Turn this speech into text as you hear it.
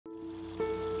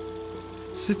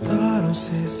सितारों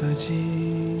से सजी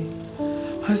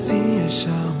हंसी ये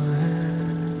शाम है,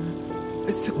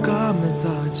 इसका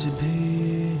मिजाज भी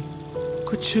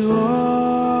कुछ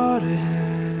और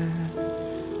है।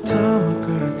 थाम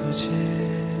कर तुझे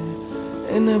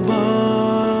इन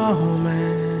बाहों में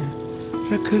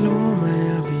रख लूं मैं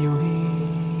अब यूं ही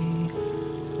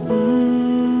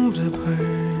उम्र भर।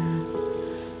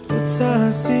 तुझसा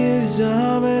हंसी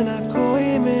जहाँ में न कोई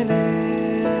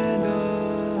मिलेगा,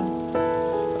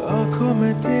 आँखों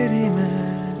में तेरी मैं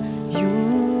यूं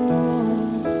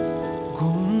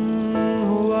गुम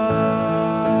हुआ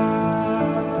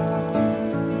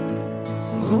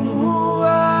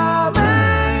मैं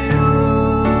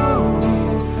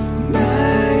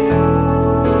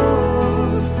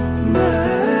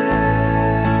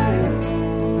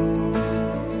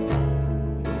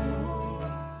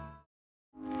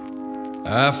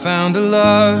I found a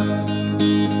love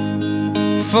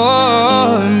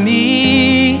for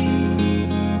me.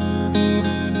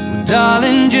 Well,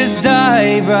 darling, just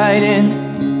dive right in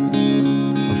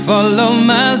and follow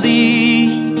my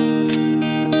lead.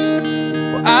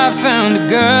 Well, I found a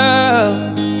girl,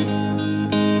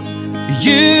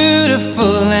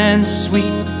 beautiful and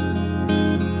sweet.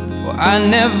 Well, I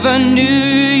never knew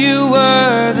you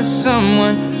were the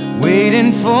someone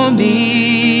waiting for me.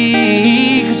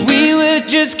 'Cause we were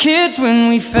just kids when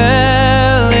we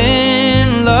fell in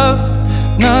love,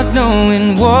 not knowing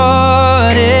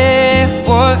what it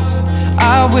was.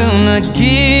 I will not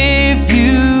give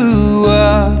you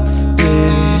up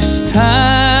this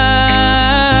time.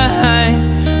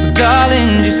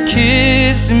 Darling, just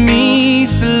kiss me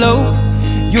slow.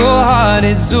 Your heart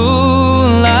is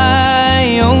all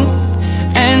I own,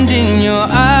 and in your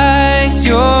eyes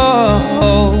you're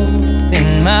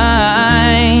holding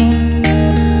mine.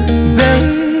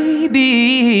 Baby,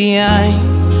 I'm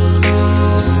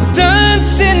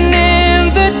dancing in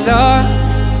the dark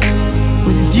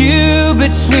with you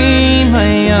between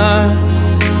my arms,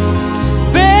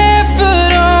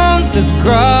 barefoot on the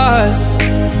grass.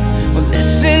 We're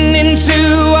listening to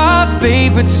our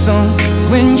favorite song.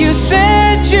 When you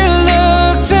said you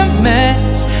looked a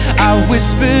mess, I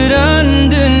whispered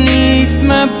underneath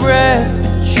my breath,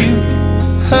 but you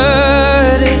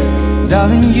heard it.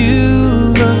 Darling, you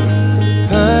look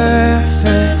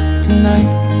perfect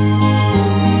tonight.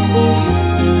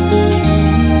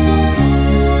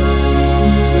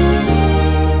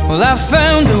 Well, I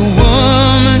found a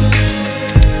woman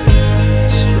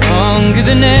stronger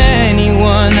than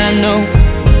anyone I know.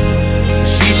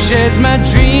 She shares my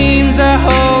dreams. I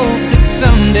hope that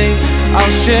someday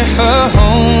I'll share her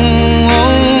home.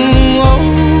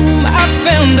 I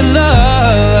found a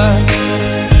love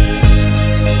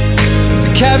to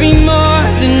carry more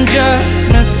than just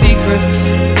my secrets,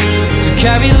 to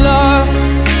carry love,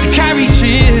 to carry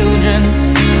children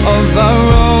of our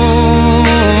own.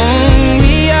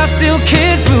 We are still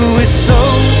kids, but we're so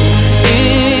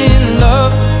in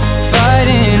love,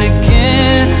 fighting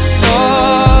against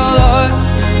all odds.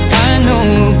 I know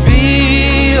we'll be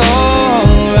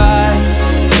alright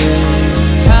this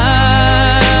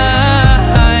time.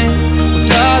 Well,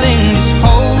 darling, just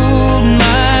hold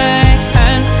my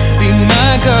hand, be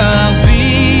my girl, I'll be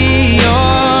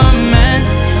your man.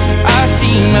 I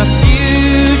see my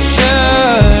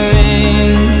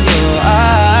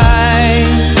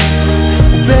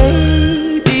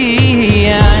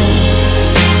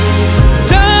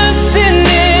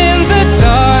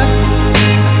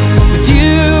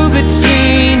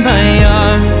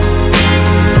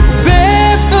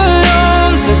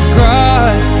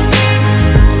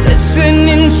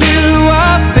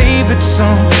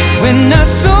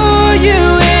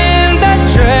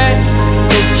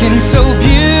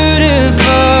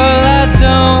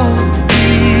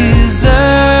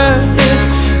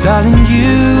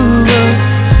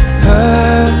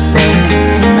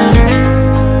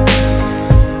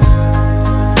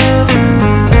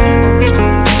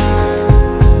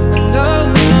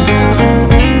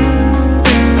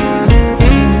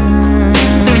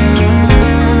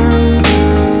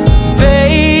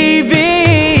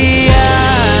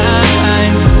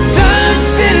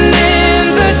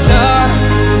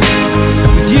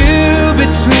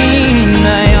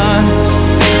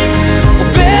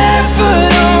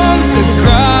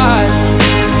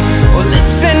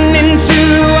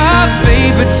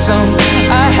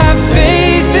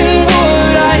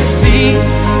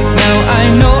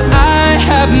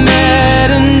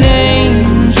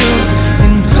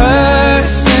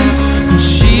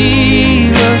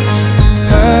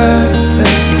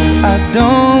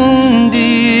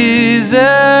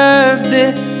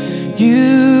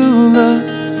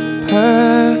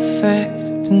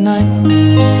tonight.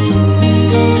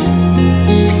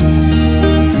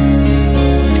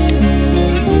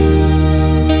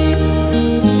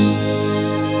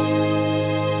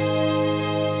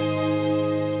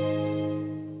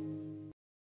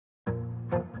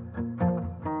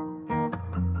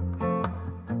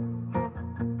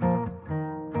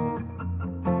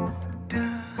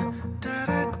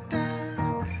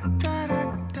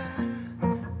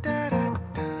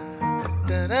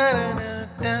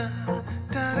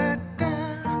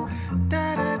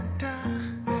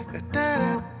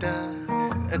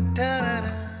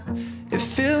 It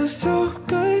feels so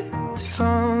good to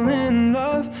fall in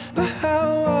love, but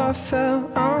how I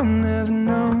felt I'll never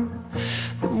know.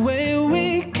 The way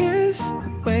we kiss,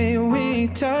 the way we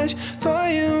touch, for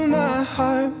you my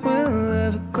heart will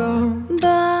never go.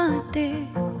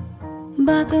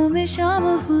 बातों में शाम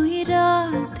हुई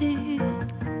रातें,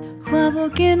 ख्वाबों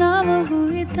के नाम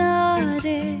हुए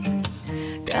तारे,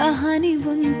 कहानी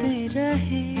बुनते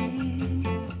रहे।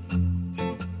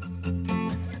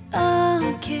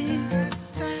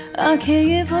 आंखें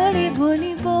ये भोली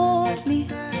भोली बोली,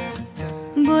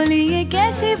 बोली ये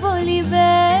कैसी बोली,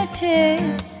 बैठे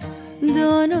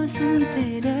दोनों सुनते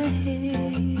रहे।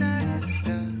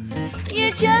 ये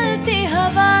चलती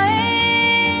हवाएं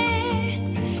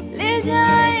ले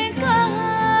जाए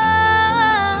कहाँ,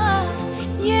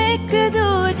 ये एक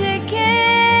दूजे के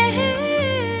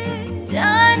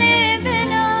जाने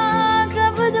बिना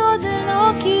कब दो दिलों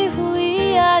की हुई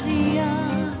यारियां।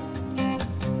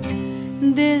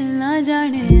 दिल ना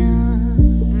जाने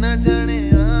ना जाने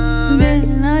दिल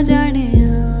ना जाने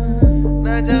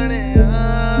ना जाने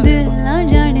दिल ना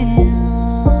जाने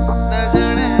ना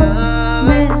जाने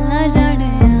दिल ना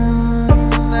जाने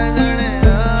ना जाने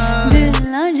दिल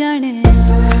ना जाने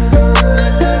ना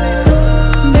जाने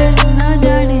दिल ना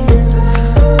जाने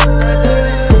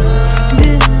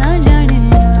दिल ना जाने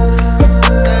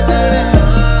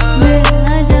दिल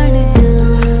ना जाने।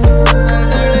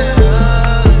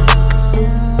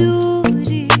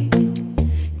 दूरी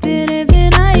तेरे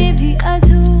बिना ये भी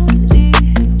अधूरी,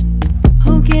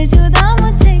 होके जुदा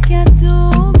मुझसे क्या तू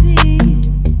भी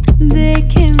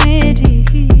देखे मेरी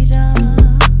हीरा।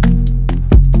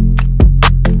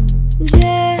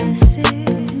 जैसे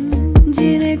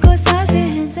जीने को सांसें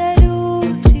हैं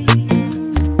जरूरी,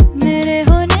 मेरे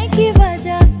होने की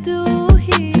वजह तू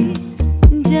ही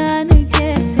जान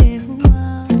कैसे हुआ।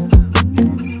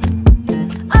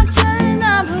 अब चल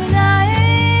ना भुलाए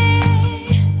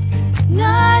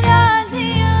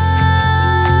नाराजियां,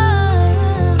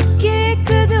 कि एक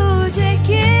दूजे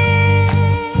के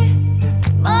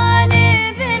माने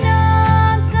बिना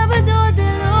कब दो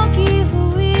दिलों की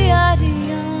हुई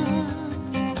यारियां।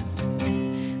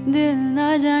 दिल ना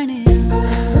जाने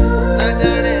ना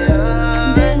जाने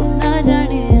दिल ना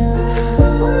जाने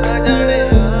ना जाने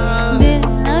दिल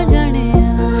ना जाने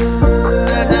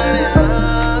ना जाने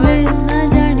दिल ना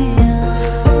जाने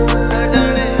ना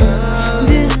जाने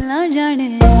दिल ना जाने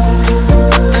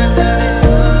ना जाने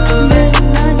दिल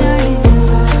ना जाने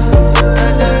ना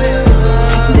जाने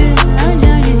दिल ना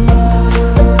जाने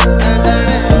ना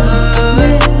जाने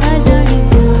दिल ना जाने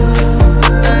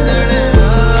ना जाने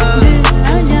दिल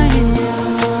ना जाने।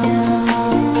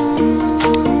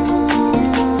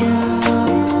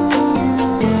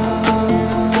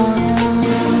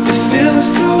 It feels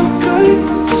so good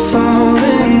to fall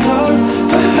in love,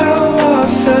 but how I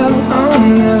felt I'll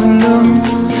never know.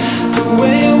 The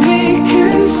way we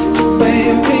kiss, the way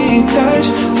we touch,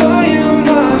 for you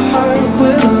my heart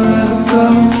will never go.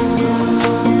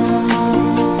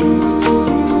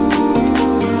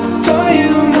 For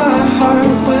you my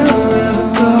heart will never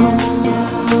go.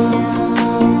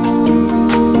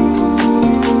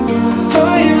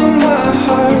 For you my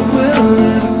heart will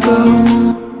never go.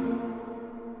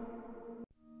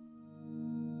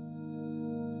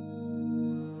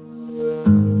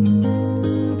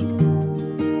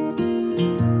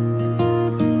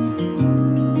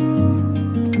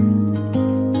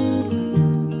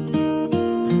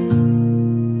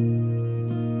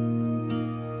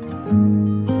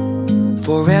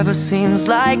 Forever seems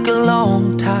like a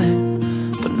long time,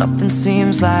 but nothing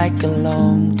seems like a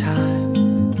long time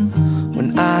when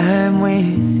I am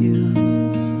with you.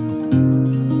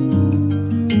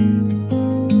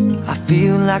 I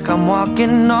feel like I'm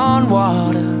walking on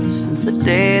water since the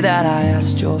day that I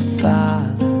asked your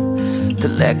father to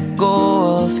let go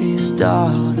of his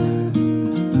daughter.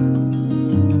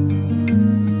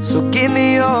 So give me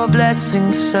your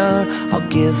blessing, sir. I'll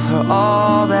give her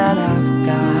all that I've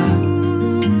got.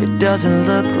 It doesn't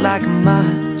look like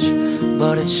much,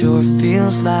 but it sure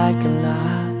feels like a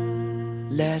lot.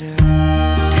 Let her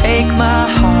take my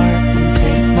heart and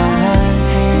take my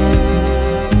hand.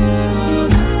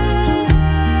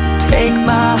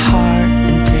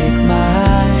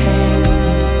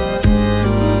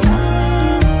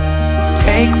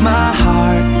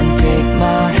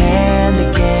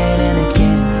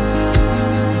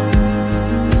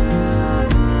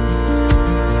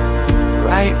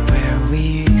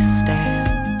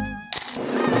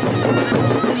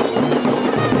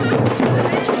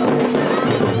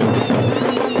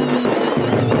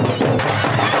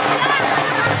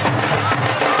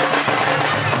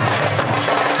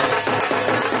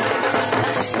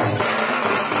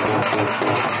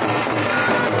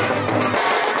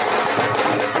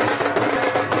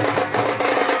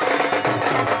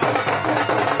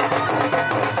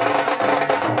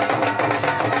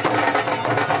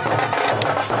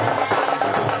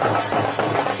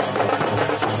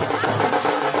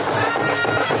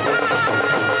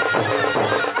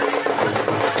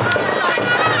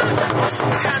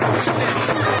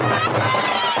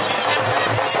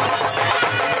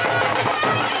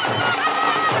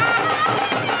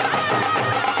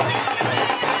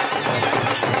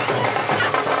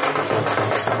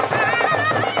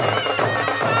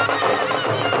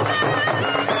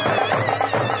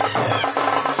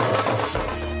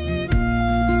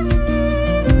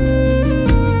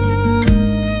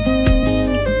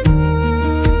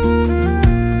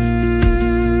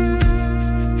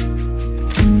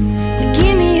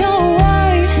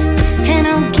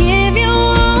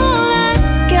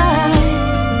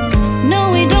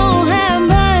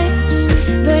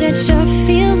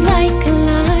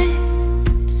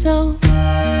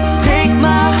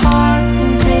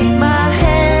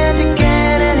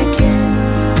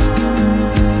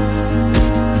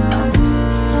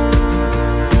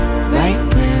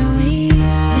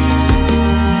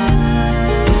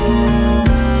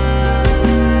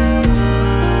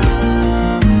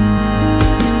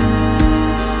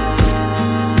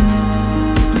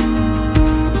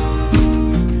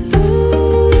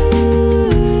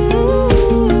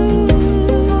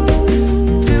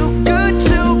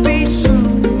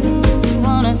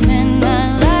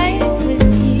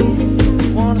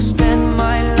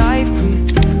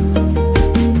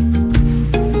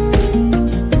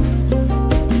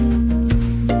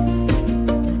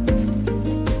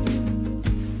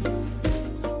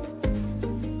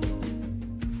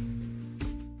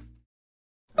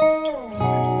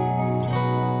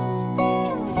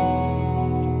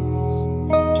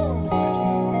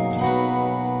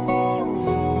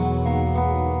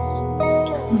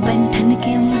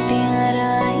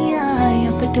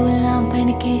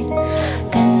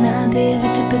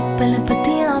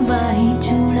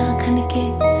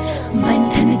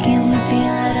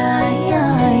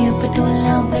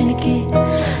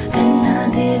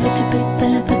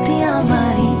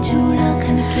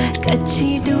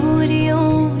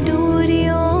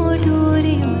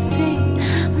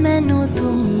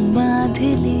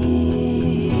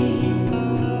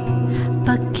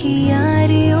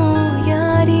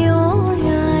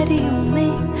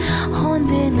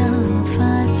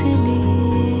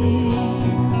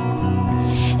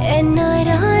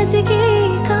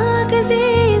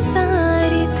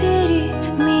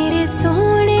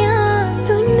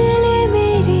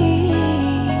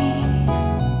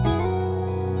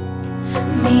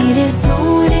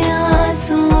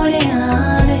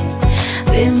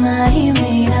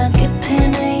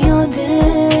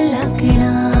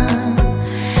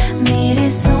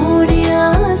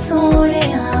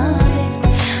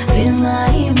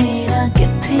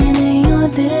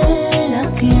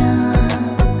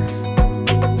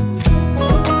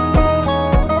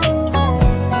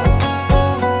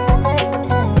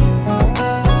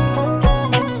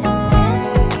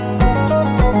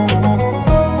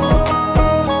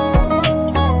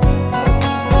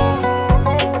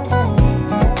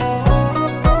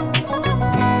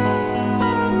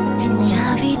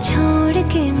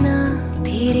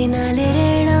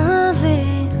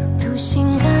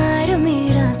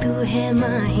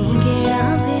 गेड़ा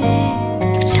वे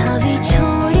छावी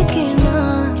छोड़ के ना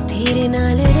तेरे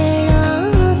नाल रहना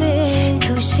वे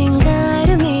तू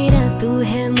शिंगार मेरा तू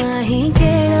है माही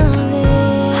गेड़ा वे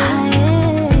हाय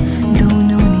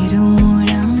दोनों ने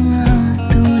रोना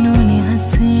दोनों ने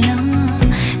हंसना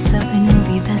सबनों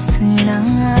भी दसना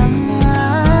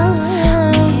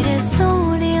मेरे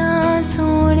सोनिया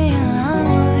सोनिया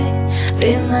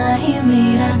वे माही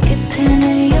मेरा कितने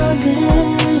दिल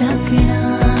लगना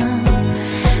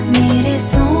मेरे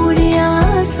सोनिया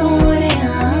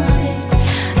सोनिया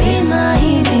वे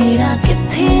माही मेरा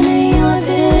किथे नहीं हो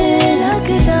दिल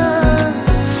लगदा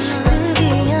दिल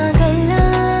दियां गल्लां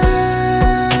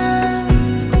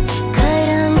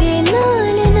करांगे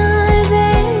नाल नाल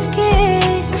बैठ के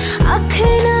अख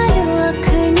नाल अख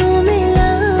नूं मिला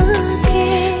के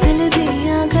दिल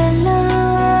दियां गल्लां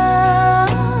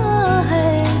है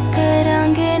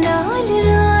करांगे नाल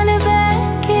नाल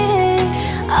बैठ के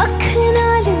अख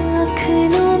नाल अख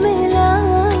नूं मिला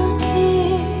के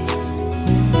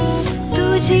तू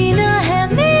जीना है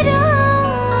मेरा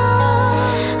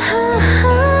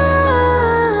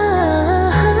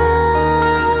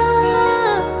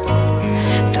हाँ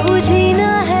तू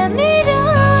जीना है मेरा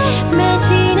मैं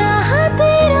जीना हाँ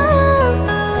तेरा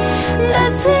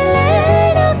दस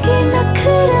लेना कि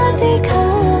नखरा दिखा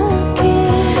के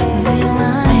वे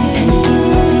माहे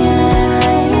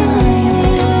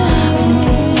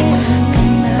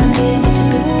कन्ना दे विच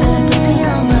पिपल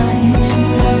पत्तियां माही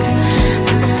चूड़ा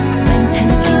बंधन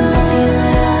के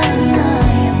मुटियारा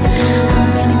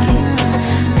आंगन के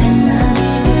कन्ना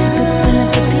दे विच पिपल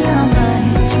पत्तियां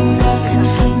माही चूड़ा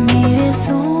के मेरे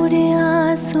सोनिया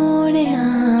सोनिया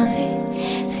वे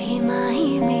माही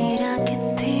मेरा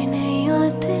किथे नहीं हो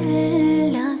दिल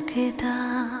लगदा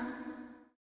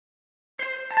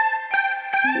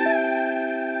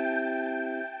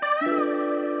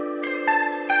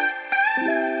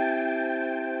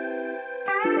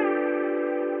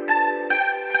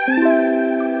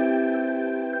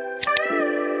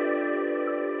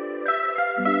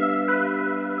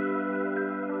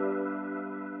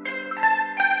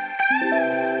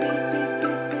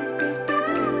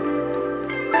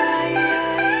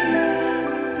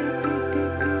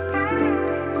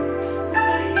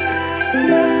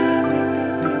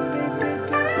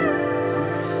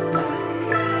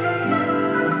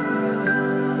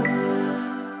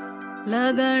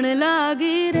लगन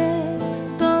लागी रे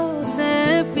तो से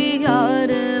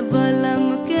प्यार बलम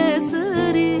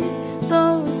केसरी तो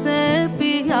से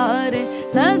प्यार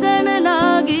लगन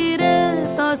लागी रे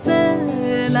तो से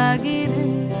लागी रे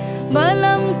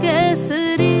बलम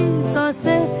केसरी तो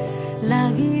से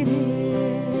लागी रे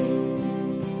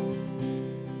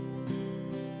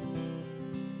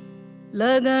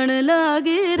लगन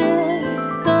लागी रे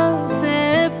तो से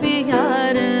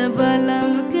प्यार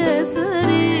बलम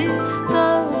केसरी तो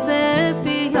से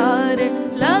प्यार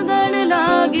लगन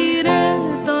लागी रे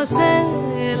तो से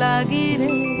लागी रे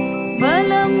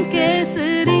बलम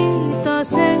केसरी तो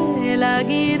से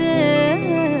लागी रे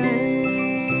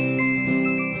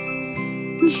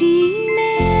जी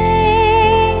में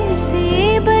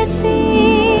से बसे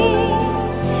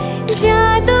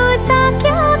जादू सा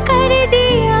क्या कर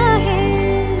दिया है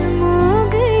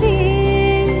मोगरे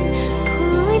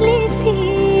फूल सी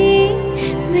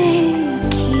मैं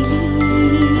खिली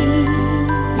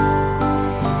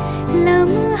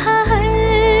लम्हा हर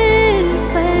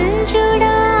पल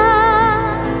जुड़ा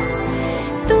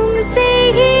तुमसे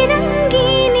ही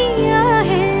रंगीनिया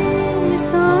है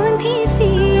सौंधी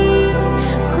सी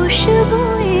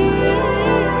खुशबुएं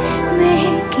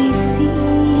महकी सी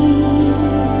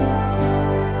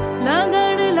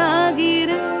लगन लागी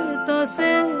रे तो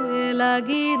से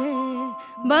लागी रे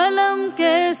बलम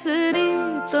केसरी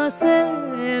तो से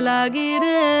लागी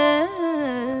रे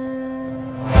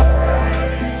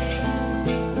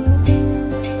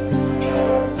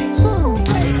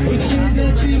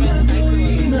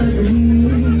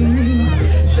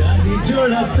शादी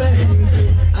जोड़ा पहन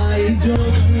आई जो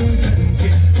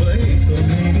वही तो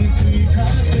मेरी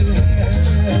स्वीटहार्ट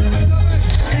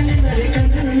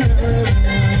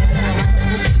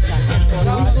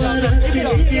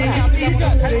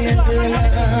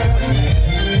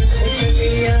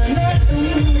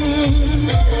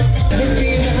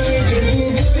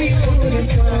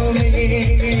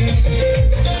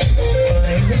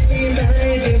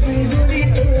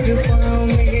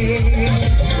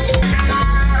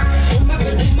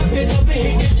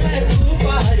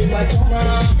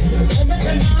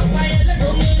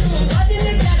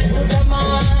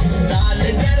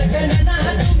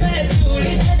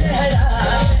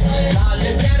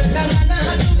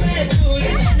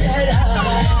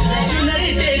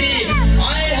चुनरी तेरी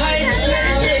आए हाय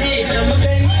चुनरी तेरी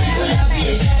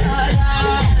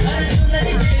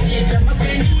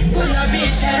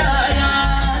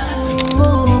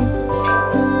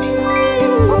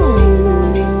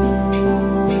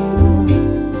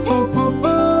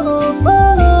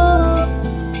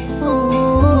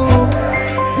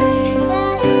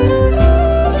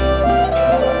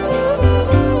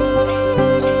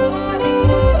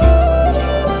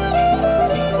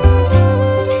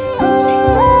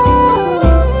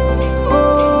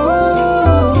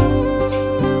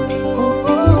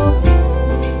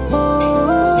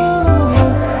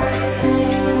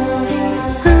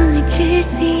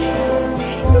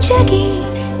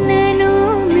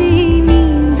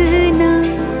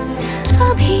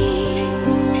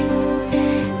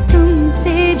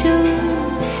जो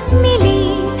मिली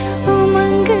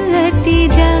उमंग अति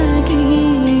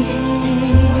जागी है।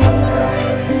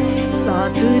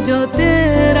 साथ जो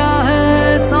तेरा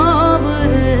है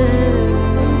सांवरे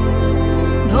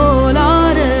ढोला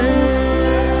रे,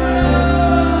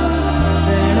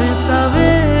 रण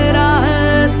सवेरा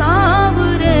है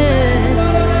सांवरे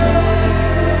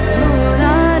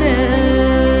ढोला रे।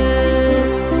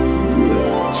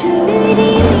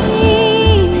 चुनरी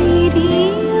मेरी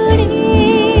उड़े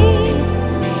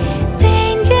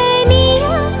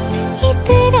पैंजनिया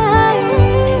इतराए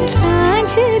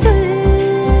सांझ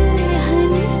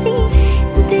दुल्हन सी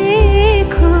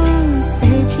देखो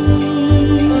सजी।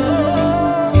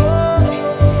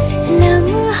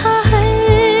 लम्हा हर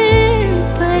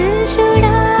पल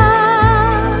जुड़ा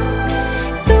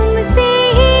तुमसे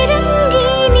ही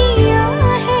रंगीनिया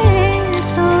है।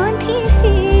 सौंधी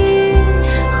सी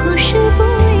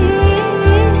खुशबुएं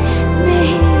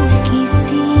महकी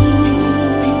सी।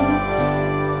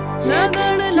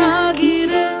 लगन लागी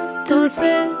रे तो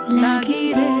से लागी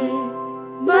रे,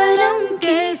 बलम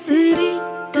केसरी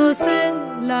तो से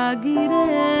लागी रे।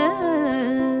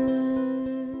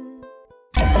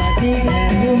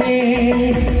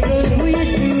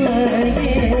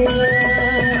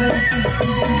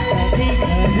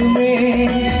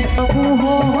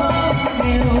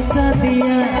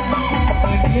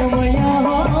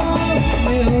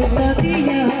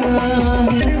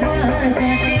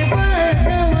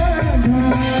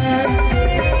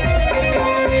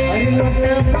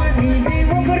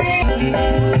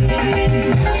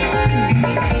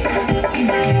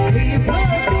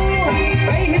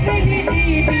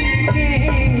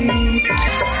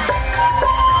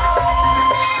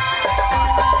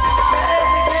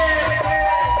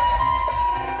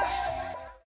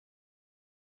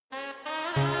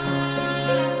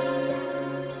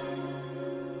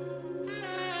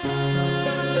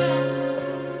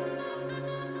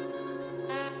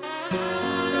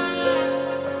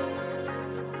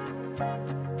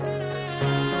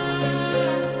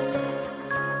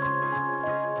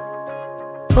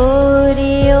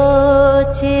 ओरियो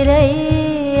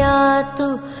चिरैया तू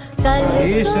कल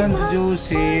ये संत जो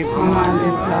से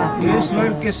ईश्वर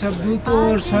के शब्दों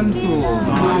और संतों,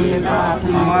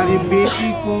 हमारी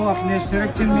बेटी को अपने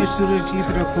संरक्षण में सुरक्षित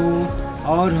रखो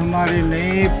और हमारे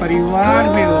नए परिवार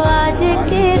में आज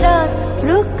की रात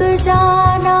रुक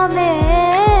जाना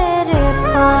मेरे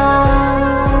पास।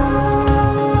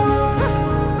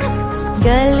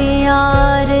 गलियां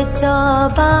और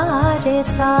चौबारे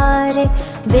सारे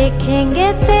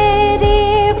देखेंगे तेरी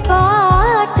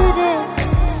बाट रे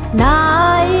ना।